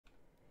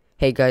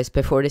Hey guys,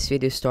 before this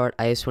video start,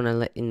 I just want to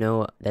let you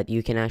know that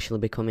you can actually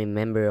become a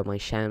member of my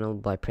channel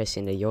by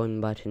pressing the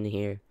join button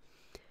here,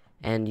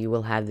 and you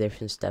will have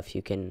different stuff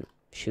you can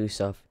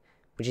choose of,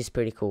 which is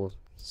pretty cool.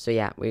 So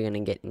yeah, we're gonna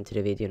get into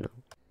the video now.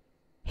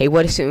 Hey,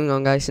 what is going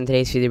on guys? In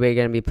today's video we're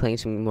gonna be playing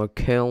some more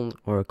Köln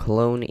or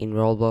Cologne in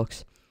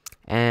Roblox,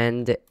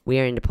 and we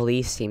are in the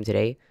police team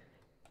today,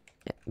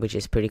 which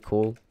is pretty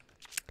cool.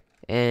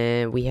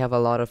 And we have a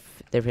lot of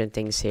different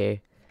things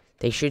here.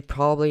 They should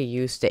probably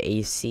use the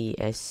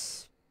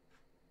ACS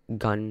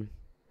gun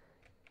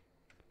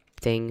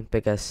thing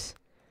because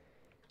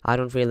I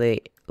don't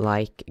really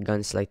like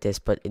guns like this,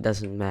 but it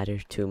doesn't matter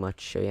too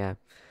much. So yeah,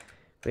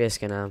 we're just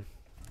gonna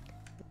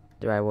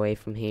drive away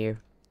from here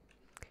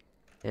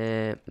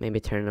and maybe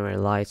turn our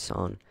lights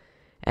on.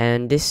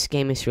 And this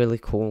game is really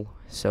cool,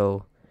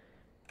 so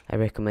I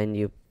recommend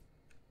you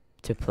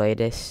to play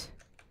this.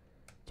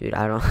 Dude,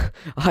 I don't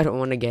I don't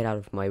want to get out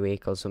of my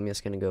vehicle, so I'm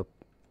just gonna go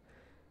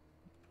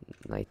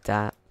like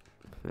that.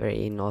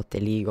 Very not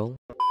illegal.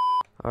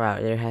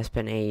 Alright, there has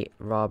been a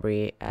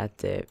robbery at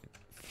the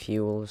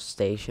fuel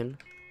station,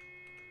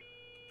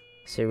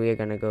 so we are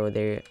gonna go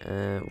there.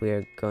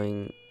 We're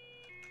going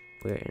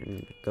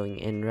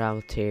en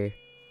route here.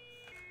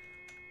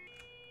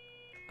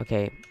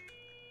 Okay,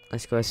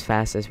 let's go as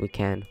fast as we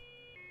can.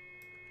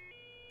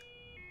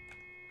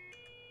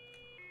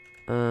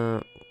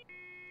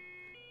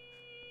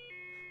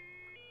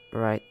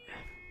 Right.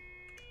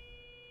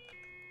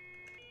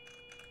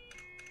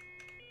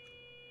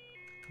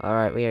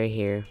 Alright, we are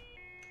here.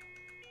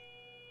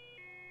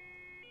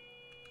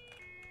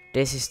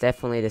 This is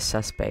definitely the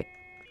suspect.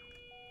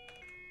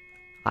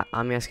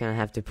 I'm just gonna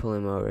have to pull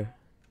him over.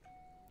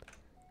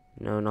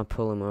 No, not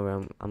pull him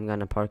over. I'm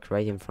gonna park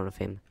right in front of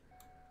him.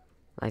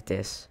 Like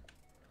this.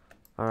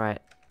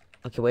 Alright.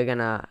 Okay, we're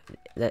gonna...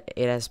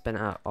 It has been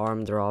an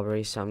armed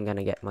robbery, so I'm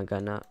gonna get my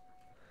gun out.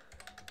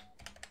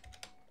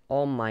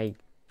 Oh my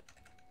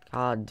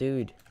god,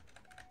 dude.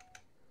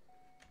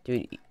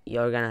 Dude,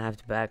 you're gonna have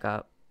to back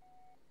up.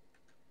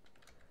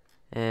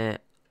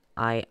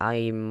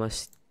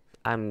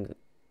 I'm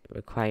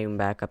requiring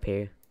backup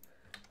here.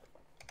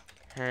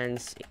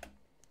 Hands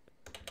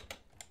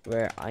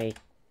where I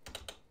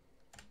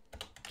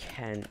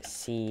can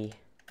see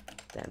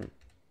them.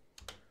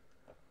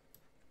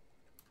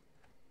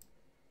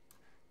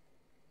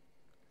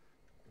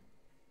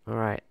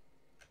 Alright.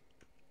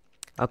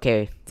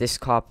 Okay, this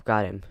cop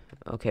got him.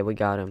 Okay, we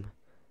got him.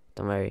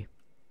 Don't worry.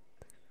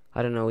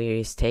 I don't know where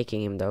he's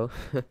taking him though.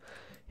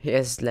 He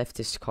has left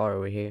his car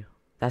over here.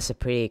 That's a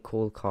pretty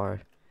cool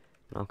car.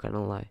 Not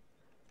gonna lie.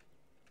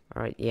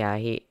 Alright, yeah,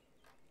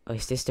 oh,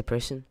 is this the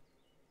person?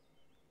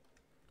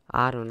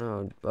 I don't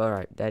know.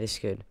 Alright, that is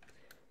good.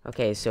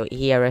 Okay, so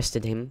he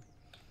arrested him.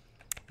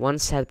 One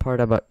sad part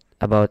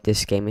about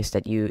this game is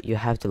that you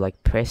have to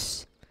like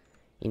press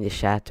in the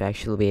chat to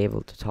actually be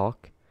able to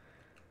talk.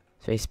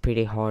 So it's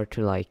pretty hard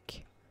to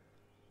like,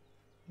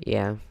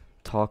 yeah,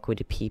 talk with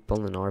the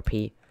people in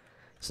RP.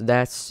 So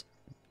that's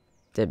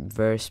the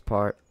worst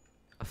part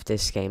of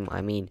this game.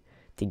 I mean,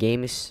 the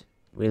game is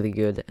really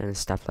good and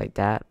stuff like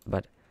that,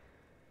 but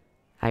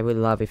I would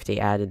love if they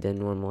added the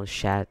normal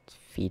chat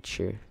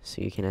feature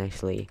so you can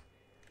actually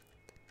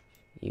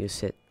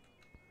use it.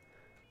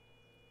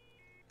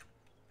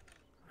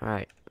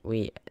 Alright,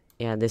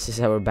 yeah, this is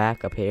our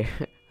backup here,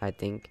 I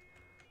think.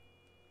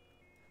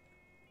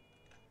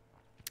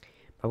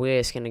 But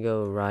we're just gonna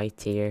go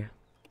right here.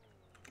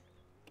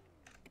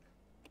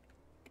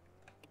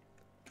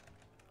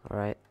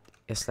 Alright,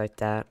 just like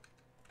that.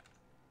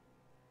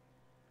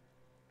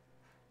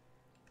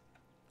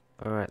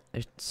 Alright,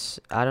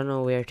 I don't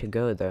know where to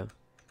go though.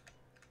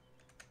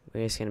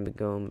 We're just gonna be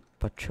going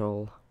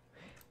patrol.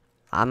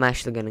 I'm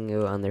actually gonna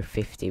go under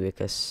 50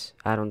 because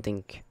I don't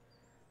think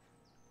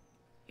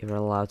you're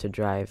allowed to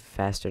drive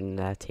faster than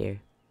that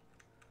here,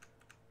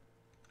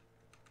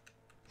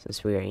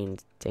 since we are in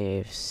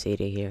the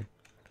city here.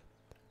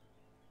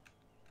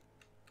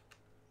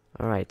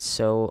 Alright,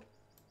 so...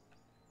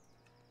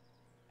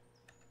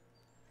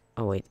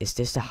 Oh wait, is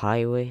this the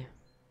highway?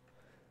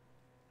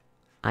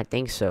 I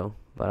think so,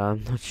 but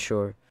I'm not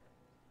sure.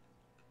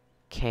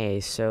 Okay,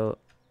 so...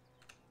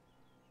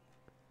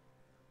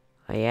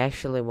 I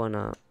actually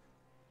wanna...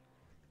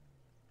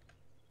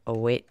 Oh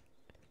wait.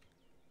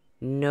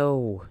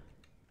 No!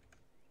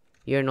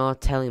 You're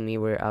not telling me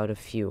we're out of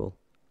fuel.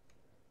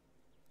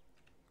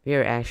 We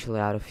are actually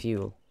out of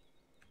fuel.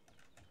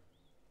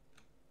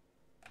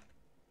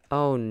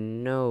 Oh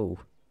no.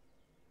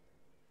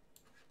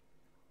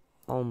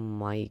 Oh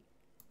my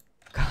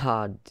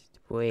god.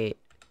 Wait.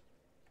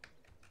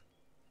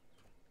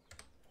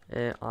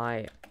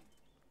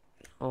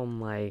 Oh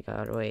my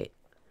god, wait.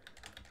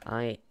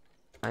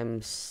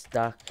 I'm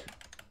stuck.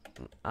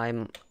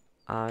 I'm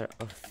out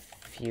of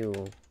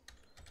fuel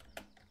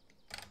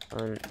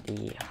on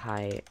the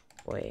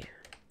highway.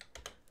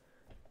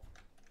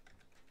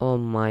 Oh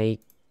my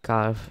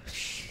god,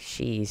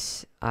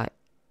 jeez.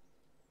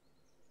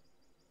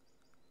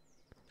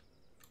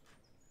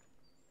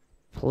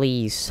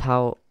 Please,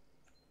 how?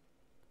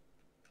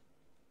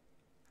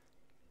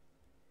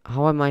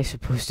 How am I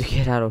supposed to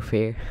get out of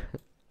here?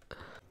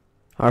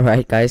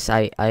 Alright guys,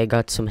 I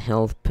got some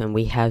help and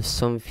we have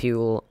some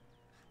fuel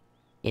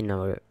in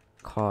our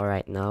car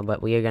right now,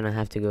 but we are gonna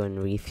have to go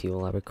and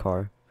refuel our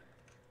car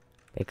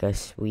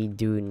because we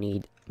do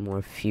need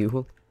more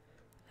fuel,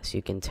 as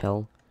you can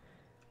tell.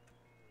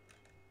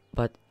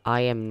 But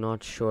I am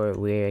not sure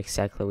where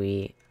exactly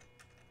we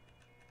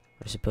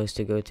are supposed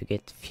to go to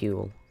get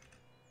fuel.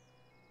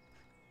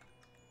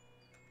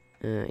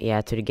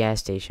 Yeah, to the gas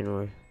station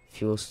or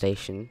fuel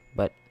station,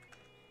 but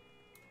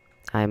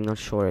I'm not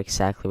sure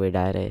exactly where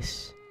that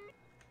is.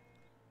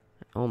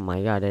 Oh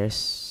my god, there's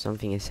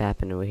something has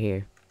happened over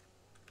here.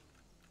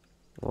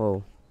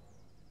 Whoa.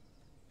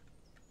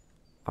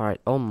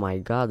 Alright, oh my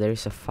god,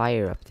 there's a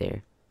fire up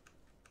there.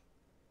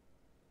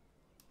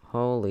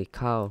 Holy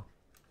cow.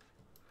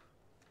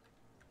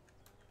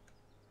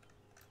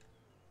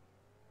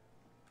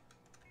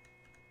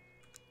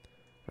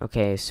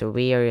 Okay, so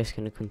we are just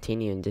gonna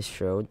continue in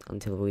this road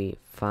until we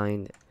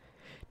find...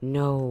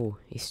 No,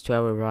 it's to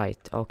our right.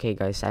 Okay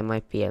guys, I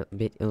might be a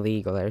bit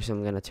illegal there, so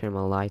I'm gonna turn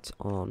my lights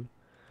on.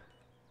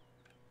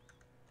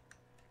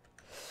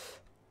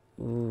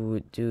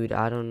 Ooh, dude,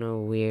 I don't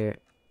know where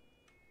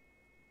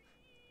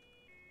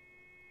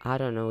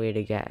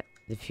to get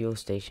the fuel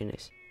station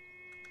is.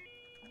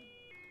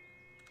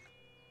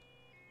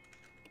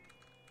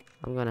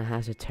 I'm gonna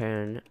have to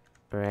turn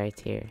right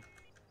here.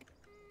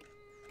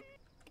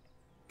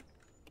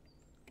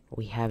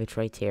 We have it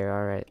right here,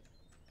 alright.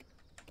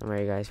 Don't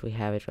worry guys, we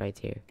have it right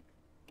here.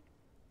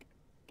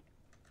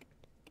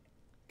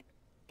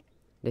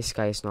 This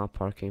guy is not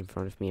parking in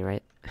front of me,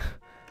 right?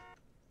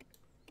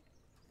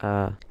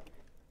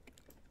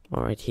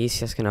 Alright, he's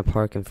just gonna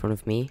park in front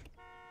of me.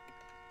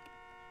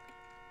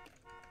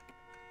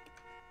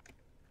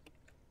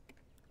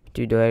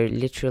 Dude, do I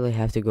literally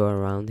have to go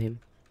around him?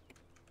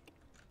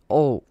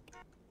 Oh,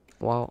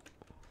 wow.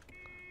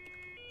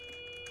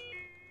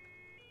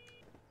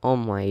 Oh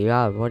my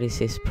god, what is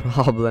his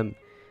problem?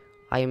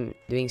 I am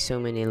doing so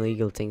many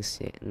illegal things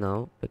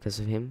now because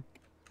of him.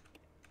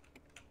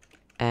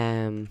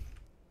 Are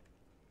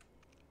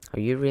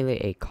you really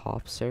a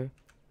cop, sir?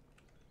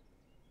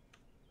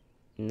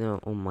 No,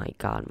 oh my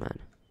god, man.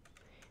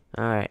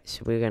 Alright,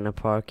 so we're gonna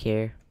park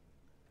here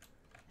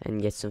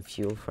and get some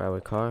fuel for our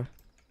car.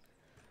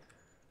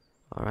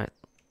 Alright,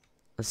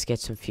 let's get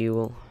some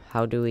fuel.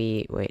 How do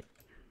we... wait.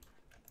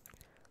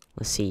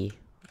 Let's see.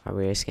 Are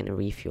we just gonna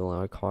refuel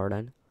our car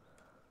then?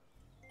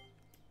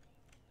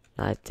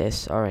 Like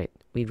this. Alright,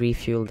 we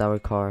refueled our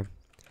car,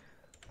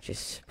 which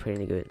is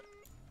pretty good.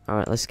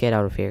 Alright, let's get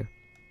out of here.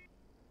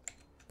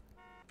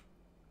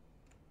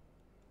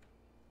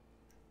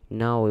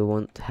 Now we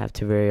won't have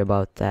to worry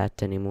about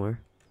that anymore.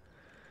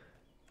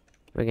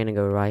 We're gonna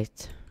go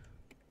right,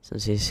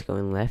 since he's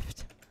going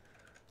left.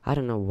 I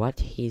don't know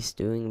what he's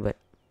doing, but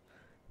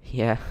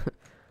yeah.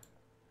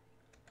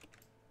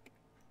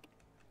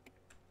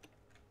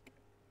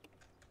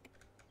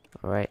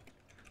 Alright.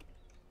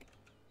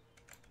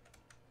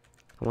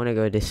 I wanna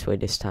go this way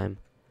this time.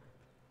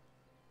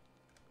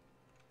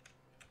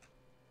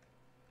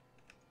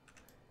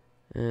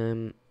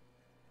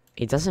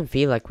 It doesn't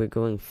feel like we're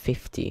going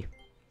 50.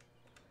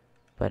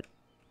 But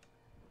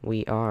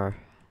we are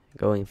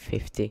going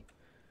 50.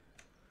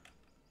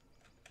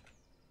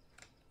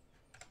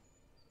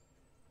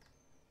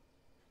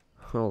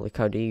 Holy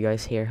cow, do you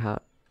guys hear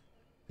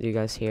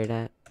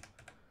that?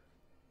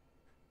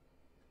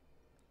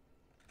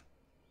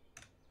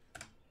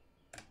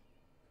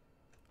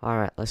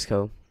 Alright, let's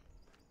go.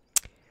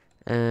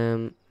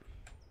 I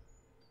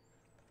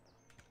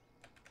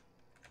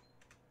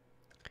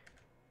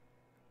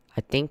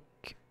think,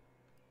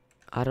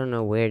 I don't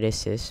know where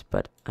this is,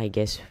 but I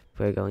guess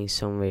we're going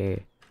somewhere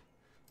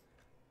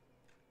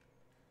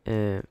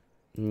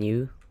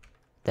new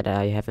that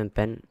I haven't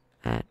been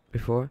at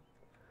before.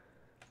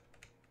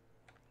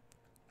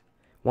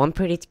 One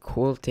pretty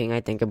cool thing I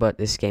think about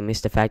this game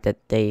is the fact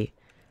that they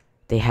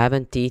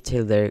haven't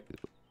detailed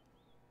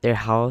their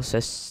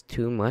houses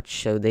too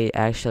much, so they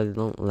actually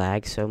don't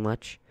lag so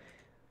much,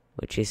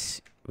 which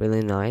is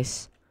really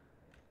nice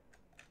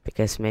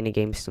because many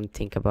games don't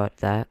think about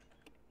that.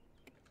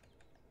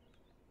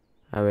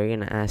 We're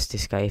gonna ask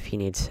this guy if he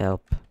needs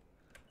help.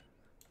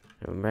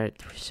 Right,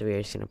 so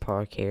we're just gonna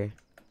park here.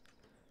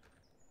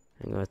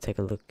 I'm gonna take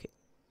a look.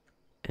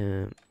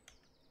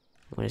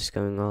 What is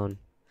going on?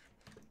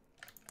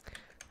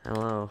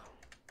 Hello.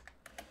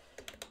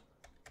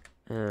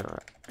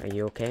 Are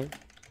you okay?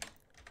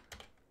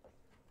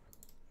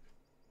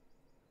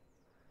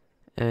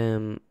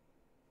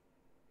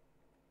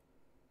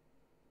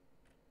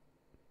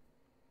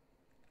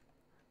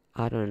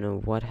 I don't know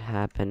what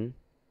happened,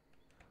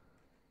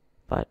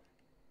 but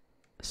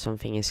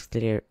something is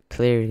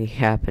clearly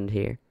happened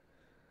here.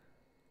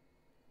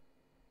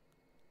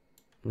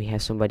 We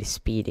have somebody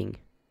speeding.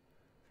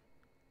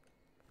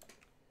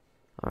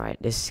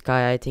 Alright, this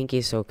guy, I think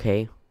he's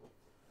okay.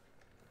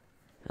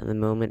 At the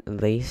moment,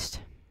 at least.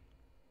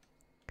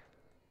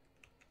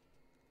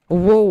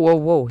 Whoa, whoa,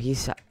 whoa,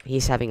 he's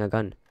having a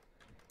gun.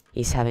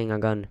 He's having a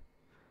gun.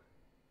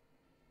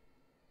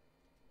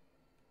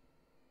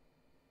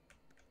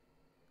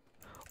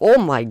 Oh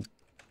my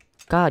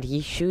god,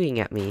 he's shooting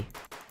at me.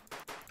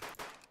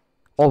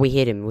 Oh, we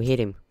hit him. We hit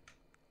him.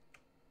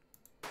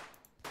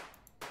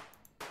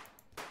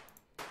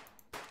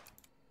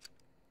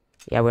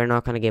 Yeah, we're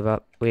not gonna give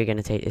up. We're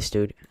gonna take this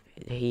dude.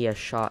 He has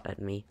shot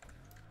at me.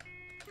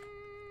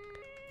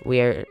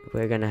 We're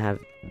gonna have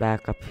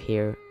backup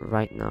here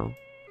right now.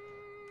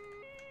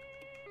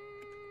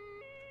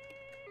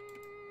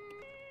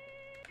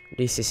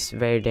 This is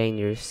very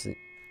dangerous.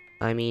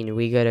 I mean,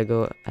 we gotta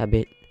go a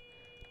bit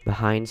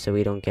behind so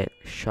we don't get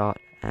shot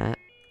at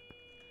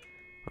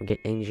or get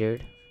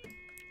injured.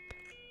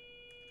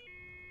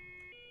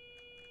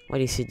 What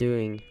is he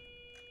doing?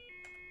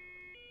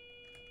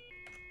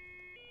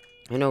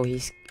 I know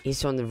he's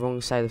on the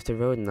wrong side of the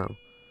road now.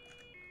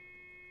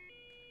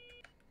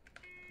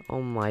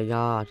 Oh my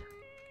god.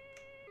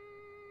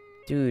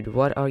 Dude,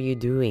 what are you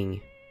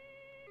doing?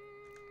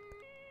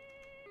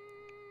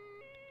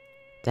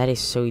 That is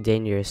so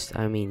dangerous.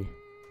 I mean,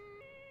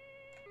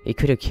 he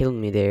could have killed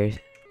me there.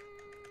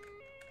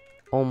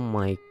 Oh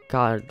my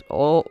god.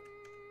 Oh,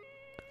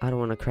 I don't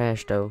want to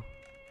crash though.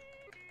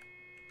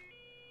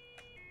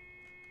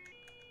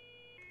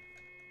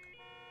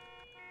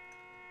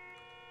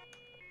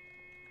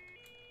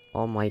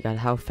 Oh my god,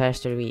 how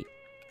fast are we?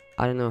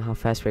 I don't know how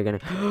fast we're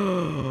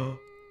gonna.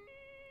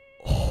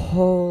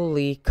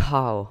 Holy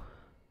cow.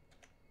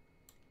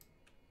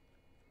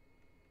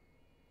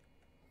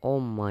 Oh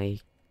my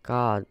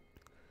god.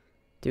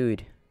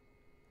 Dude.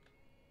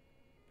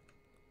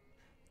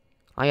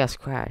 I just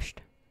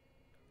crashed.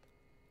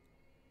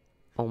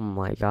 Oh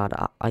my god,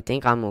 I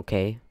think I'm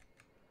okay.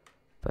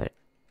 But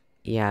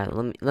yeah,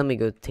 let me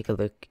go take a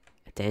look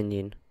at the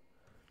engine.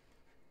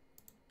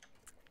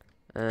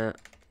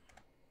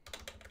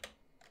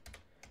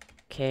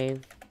 Okay.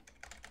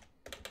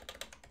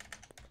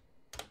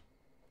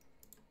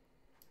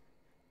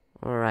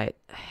 Alright.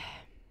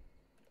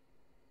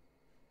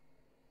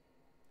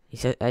 He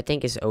said I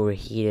think it's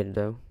overheated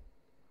though.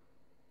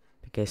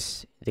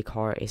 Because the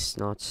car is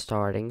not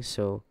starting,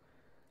 so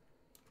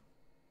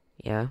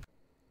yeah.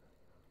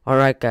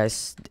 Alright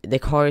guys, the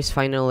car is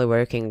finally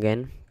working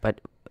again,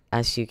 but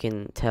as you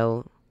can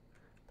tell,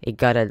 it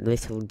got a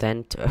little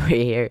dent over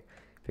here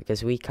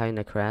because we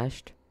kinda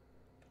crashed.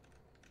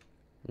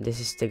 This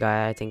is the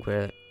guy I think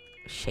we're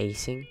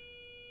chasing.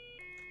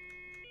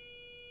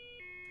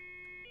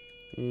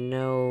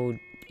 No,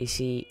 is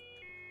he?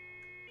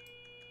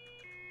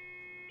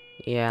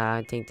 Yeah,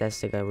 I think that's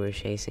the guy we're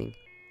chasing.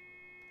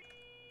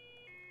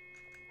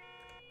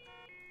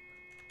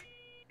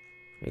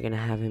 We're gonna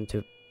have him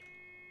to.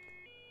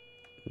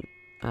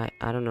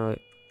 I don't know.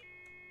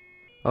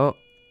 Oh.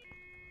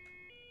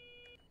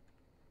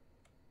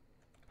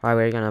 Alright,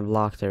 we're gonna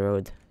block the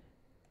road.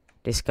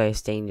 This guy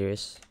is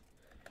dangerous.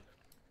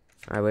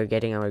 Alright, we're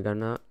getting our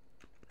gun out.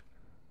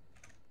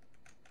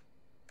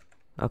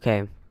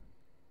 Okay.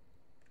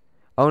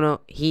 Oh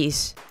no,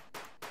 he's.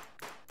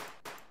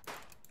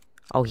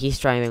 Oh, he's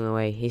driving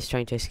away. He's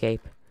trying to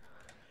escape.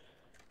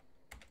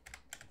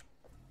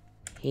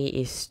 He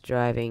is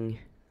driving.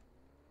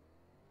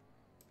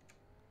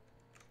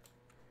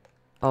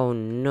 Oh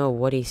no,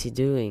 what is he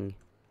doing?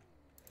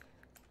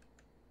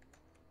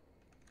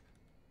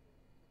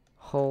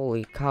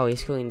 Holy cow,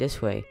 he's going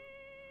this way.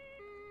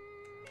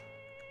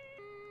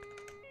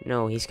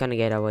 No, he's gonna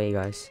get away,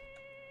 guys.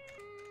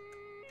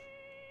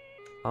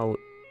 Oh,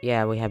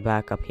 yeah, we have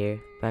backup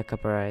here.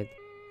 Backup ride.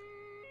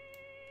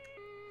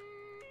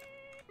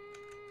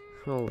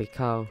 Holy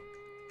cow.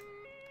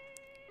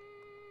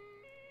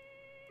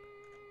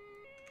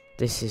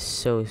 This is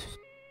so...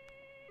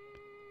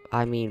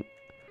 I mean,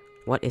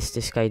 what is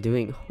this guy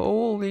doing?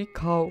 Holy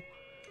cow.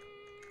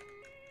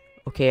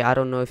 Okay, I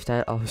don't know if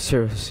that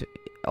officer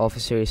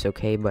is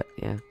okay, but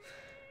yeah.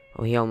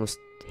 Oh, he almost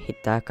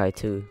hit that guy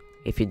too.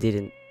 If he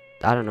didn't,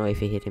 I don't know if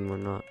he hit him or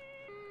not.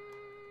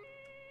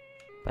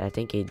 But I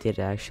think he did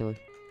actually.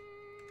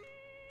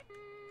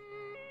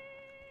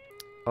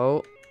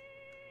 Oh.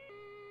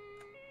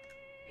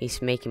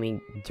 He's making me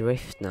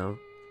drift now.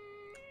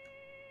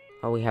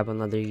 Oh, we have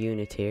another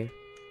unit here.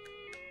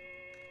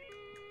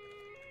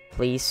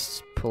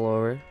 Please pull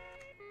over.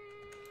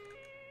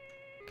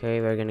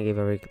 Okay, we're gonna give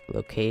a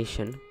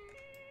location.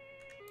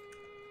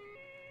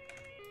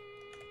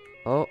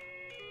 Oh.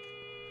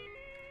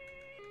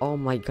 Oh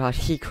my god,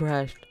 he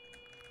crashed.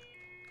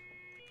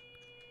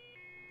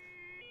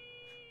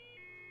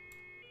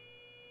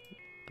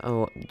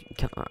 Oh,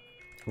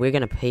 we're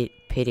gonna pit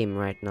him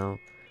right now.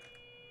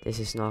 This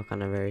is not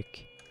gonna work.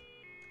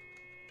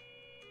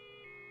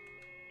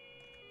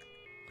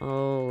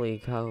 Holy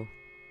cow.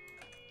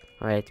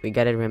 Alright, we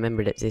gotta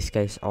remember that this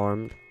guy's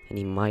armed and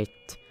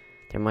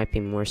there might be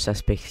more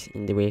suspects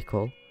in the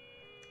vehicle,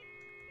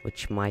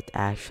 which might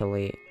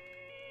actually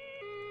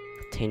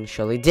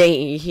potentially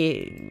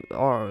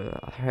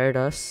hurt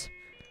us.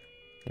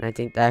 And I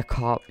think that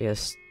cop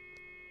just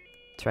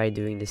tried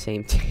doing the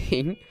same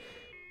thing.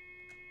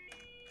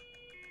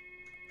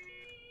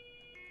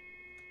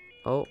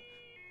 Oh,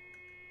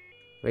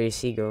 where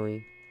is he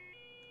going?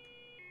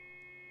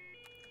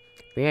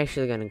 We're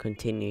actually gonna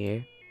continue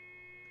here.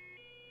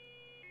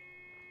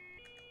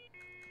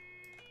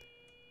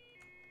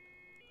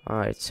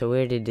 Alright, so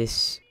where did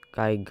this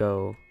guy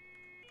go?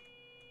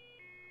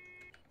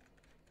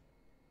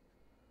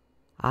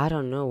 I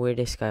don't know where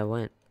this guy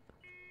went.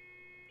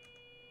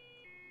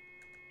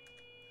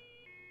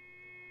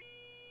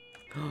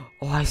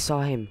 Oh, I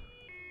saw him.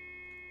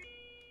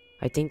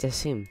 I think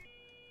that's him.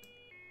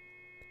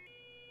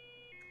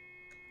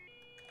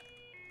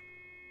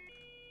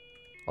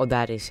 Oh,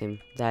 that is him.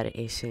 That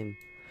is him.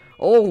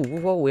 Oh,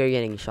 whoa, we're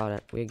getting shot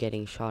at. We're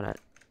getting shot at.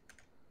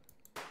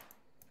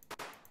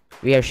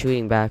 We are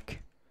shooting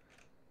back.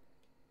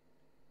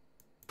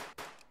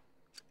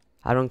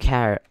 I don't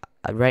care.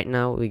 Right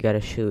now, we gotta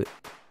shoot.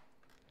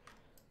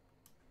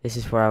 This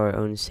is for our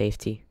own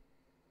safety.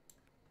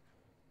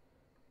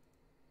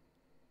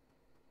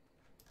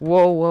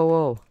 Whoa, whoa,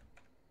 whoa.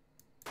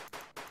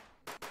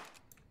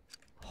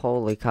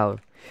 Holy cow.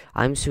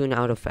 I'm soon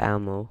out of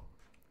ammo.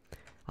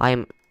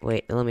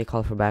 Wait, let me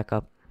call for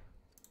backup.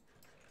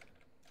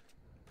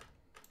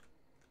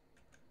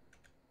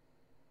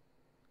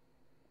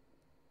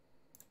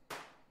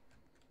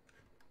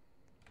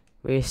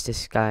 Where is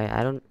this guy?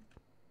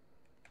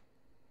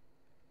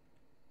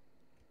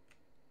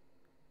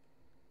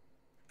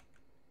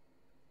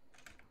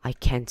 I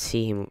can't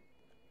see him.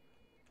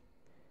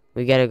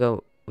 We gotta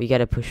go. We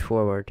gotta push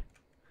forward.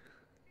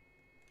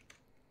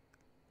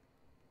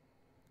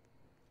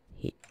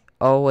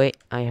 Oh wait,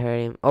 I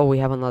heard him. Oh, we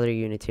have another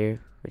unit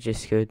here, which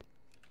is good.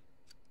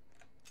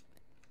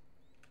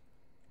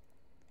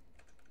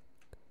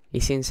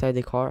 Is he inside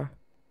the car?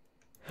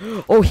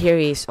 Oh, here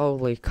he is.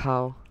 Holy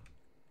cow.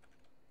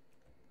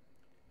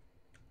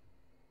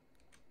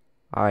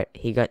 Alright,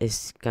 he got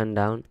his gun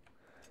down.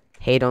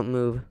 Hey, don't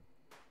move.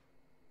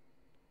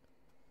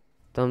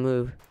 Don't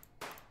move.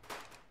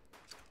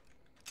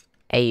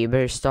 Hey, you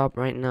better stop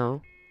right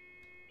now.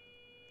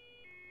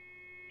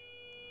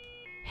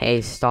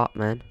 Hey, stop,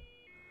 man.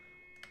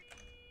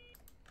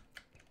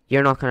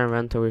 You're not gonna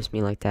run towards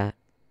me like that.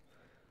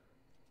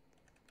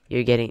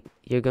 You're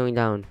going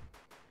down.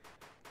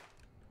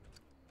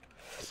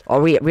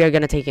 Oh, we are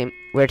gonna take him.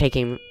 We're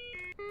taking him.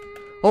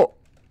 Oh,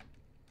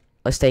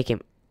 let's take him.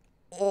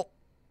 Oh,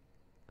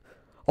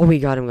 oh, we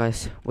got him,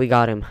 guys. We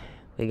got him.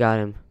 We got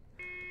him.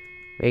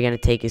 We're gonna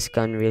take his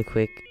gun real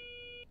quick.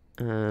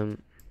 Alright,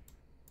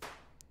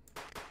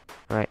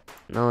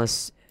 now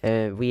let's.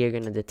 We are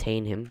gonna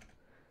detain him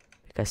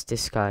because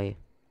this guy,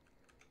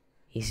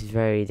 he's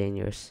very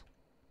dangerous.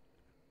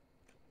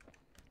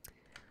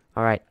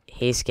 Alright,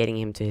 he's getting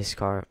him to his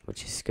car,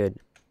 which is good.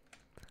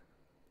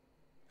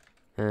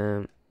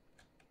 Yeah,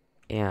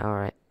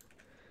 alright.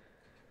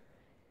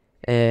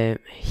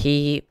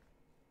 He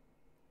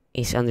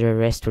is under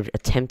arrest for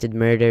attempted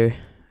murder,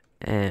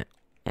 and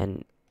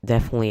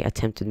definitely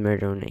attempted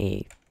murder on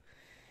a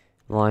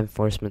law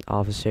enforcement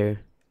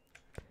officer.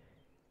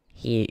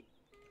 He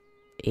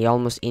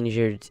almost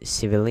injured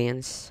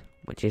civilians,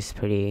 which is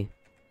pretty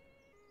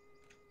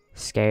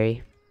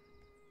scary.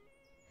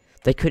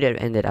 That could have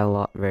ended a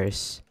lot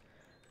worse.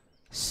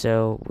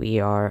 So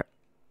we are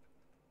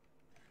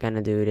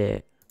gonna do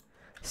the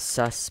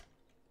suspect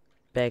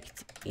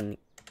in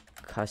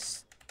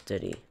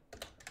custody.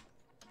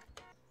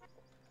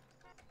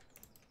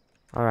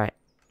 Alright.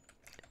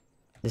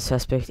 The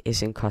suspect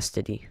is in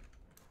custody,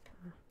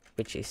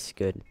 which is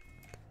good.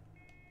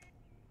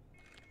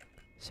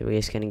 So we're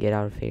just gonna get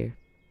out of here.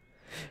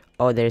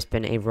 Oh, there's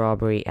been a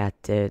robbery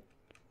at the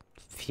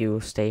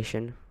fuel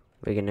station.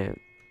 We're gonna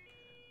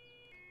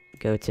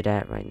go to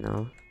that right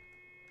now.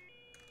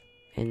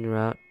 En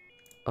route.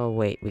 Oh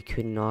wait, we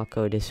could not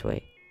go this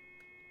way.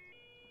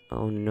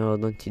 Oh no,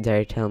 don't you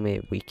dare tell me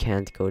we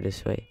can't go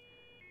this way.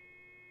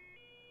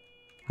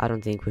 I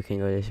don't think we can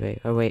go this way.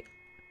 Oh wait,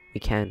 we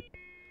can.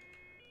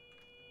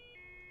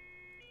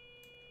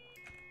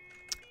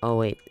 Oh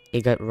wait,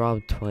 it got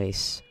robbed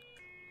twice.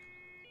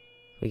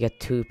 We got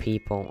 2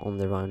 people on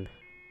the run.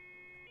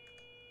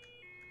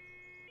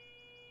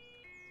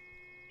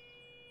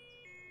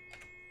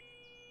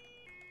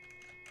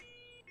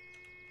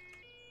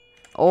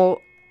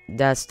 Oh,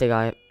 that's the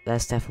guy.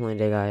 That's definitely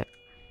the guy.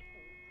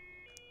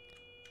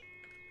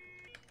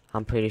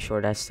 I'm pretty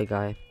sure that's the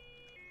guy.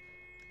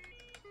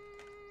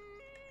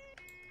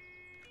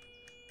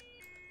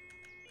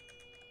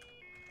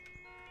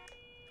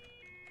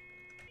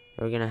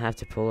 We're gonna have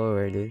to pull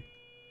over, dude.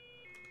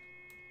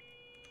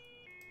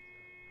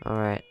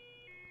 Alright.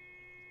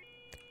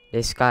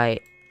 This guy,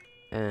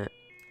 I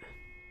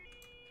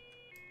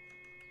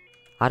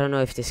don't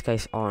know if this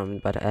guy's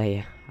armed, but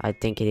I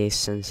think it is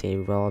since he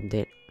robbed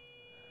it.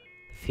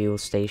 Fuel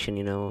station,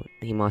 you know,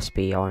 he must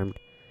be armed.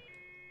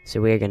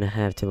 So we're gonna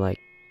have to like,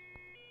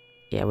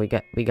 yeah, we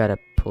gotta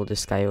pull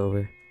this guy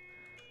over.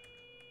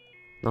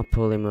 Not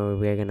pull him over,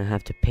 we're gonna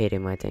have to pit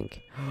him, I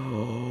think.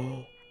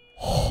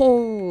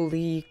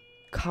 Holy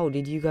cow,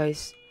 did you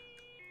guys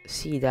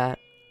see that?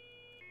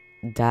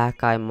 That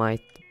guy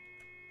might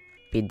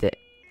be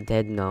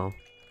dead now.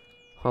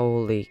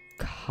 Holy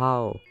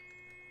cow.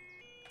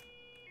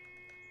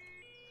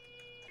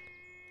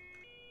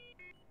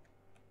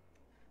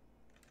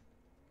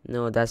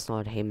 No, that's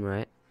not him,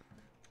 right?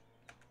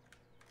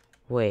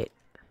 Wait.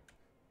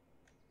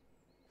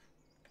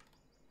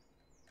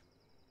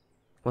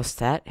 Was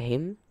that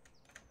him?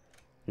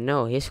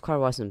 No, his car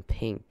wasn't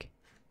pink.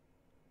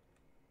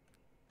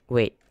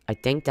 Wait, I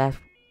think that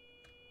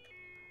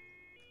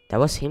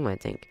was him, I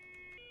think.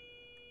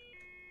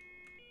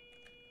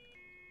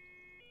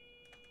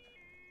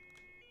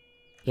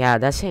 Yeah,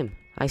 that's him.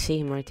 I see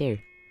him right there.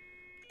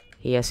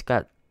 He has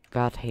got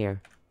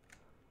hair.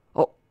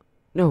 Oh,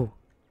 no.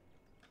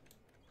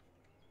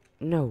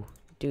 No,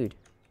 dude.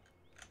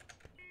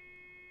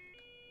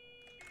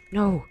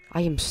 No,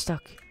 I am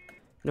stuck.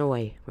 No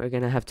way. We're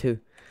gonna have to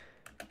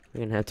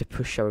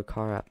push our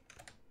car up.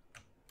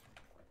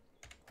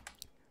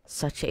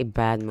 Such a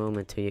bad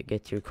moment to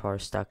get your car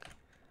stuck.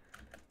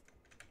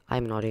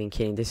 I'm not even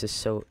kidding. This is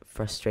so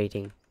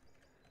frustrating.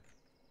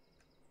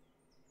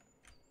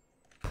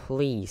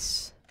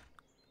 Please.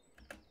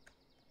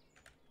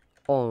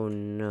 Oh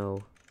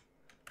no.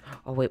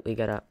 Oh wait, we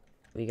got up.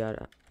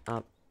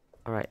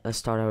 Alright, let's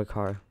start our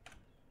car.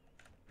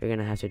 We're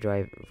gonna have to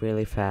drive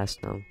really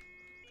fast now.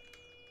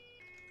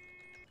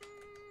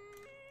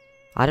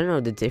 I don't know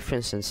the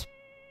differences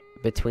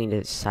between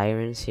the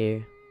sirens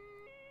here,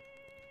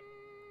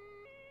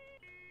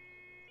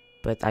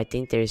 but I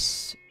think there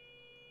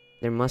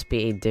must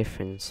be a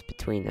difference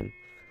between them,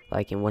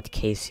 like in what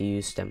case you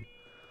use them.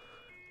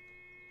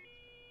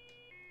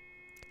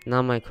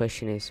 Now my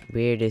question is,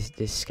 where does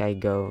this guy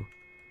go?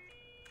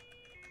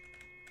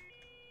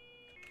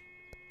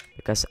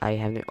 Because I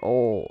have no...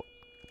 Oh,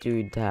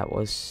 dude, that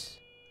was...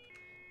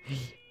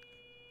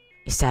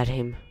 Is that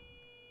him?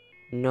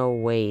 No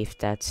way if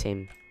that's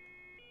him.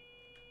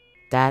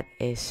 That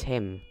is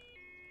him.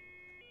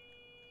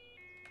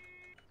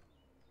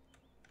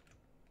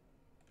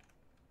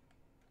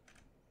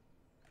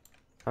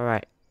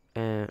 Alright,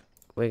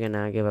 we're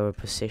gonna give our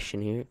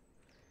position here.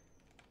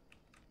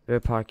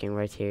 We're parking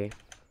right here.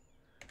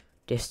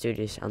 This dude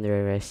is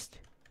under arrest.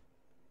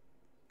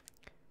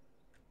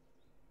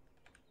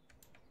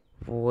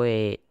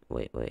 Wait.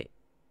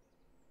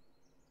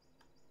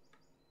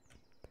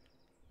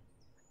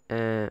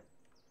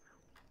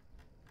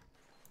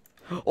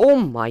 Oh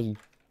my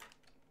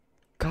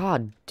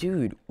god,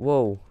 dude,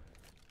 whoa.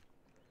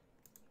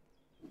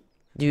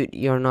 Dude,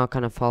 you're not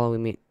gonna follow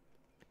me.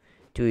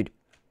 Dude,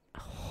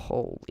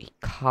 holy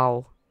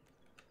cow.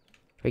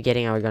 We're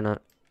getting our gun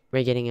out.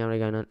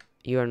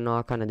 You're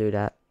not gonna do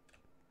that.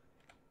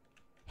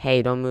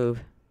 Hey, don't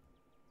move.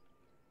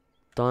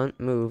 Don't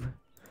move.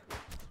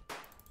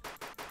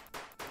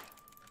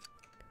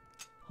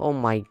 Oh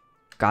my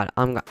god,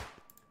 I'm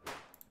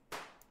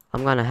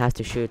gonna have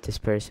to shoot this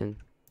person.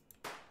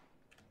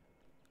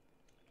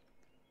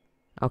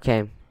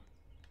 Okay.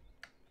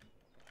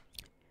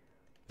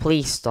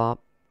 Please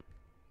stop.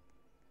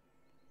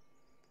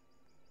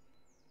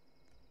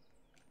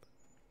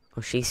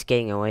 Oh, she's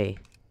getting away.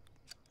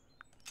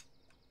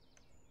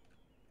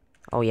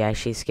 Oh yeah,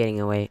 she's getting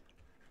away.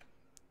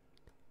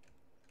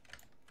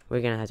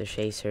 We're gonna have to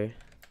chase her.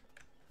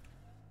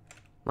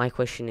 My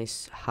question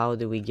is, how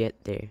do we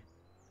get there?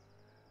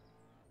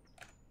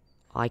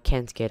 I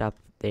can't get up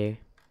there.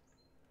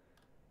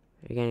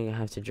 We're gonna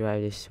have to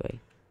drive this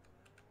way.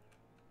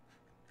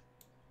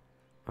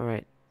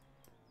 Alright.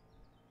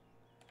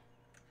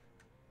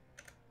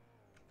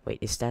 Wait,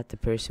 is that the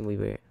person we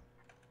were?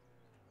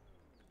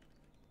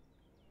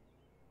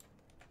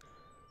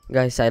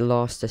 Guys, I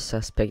lost the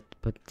suspect,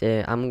 but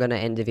I'm gonna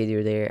end the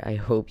video there. I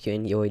hope you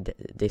enjoyed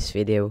this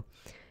video.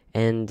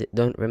 And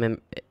don't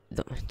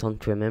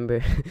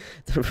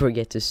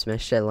forget to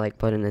smash that like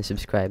button and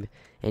subscribe.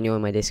 And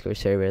join my Discord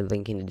server,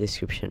 link in the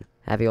description.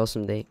 Have an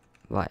awesome day.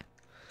 Bye.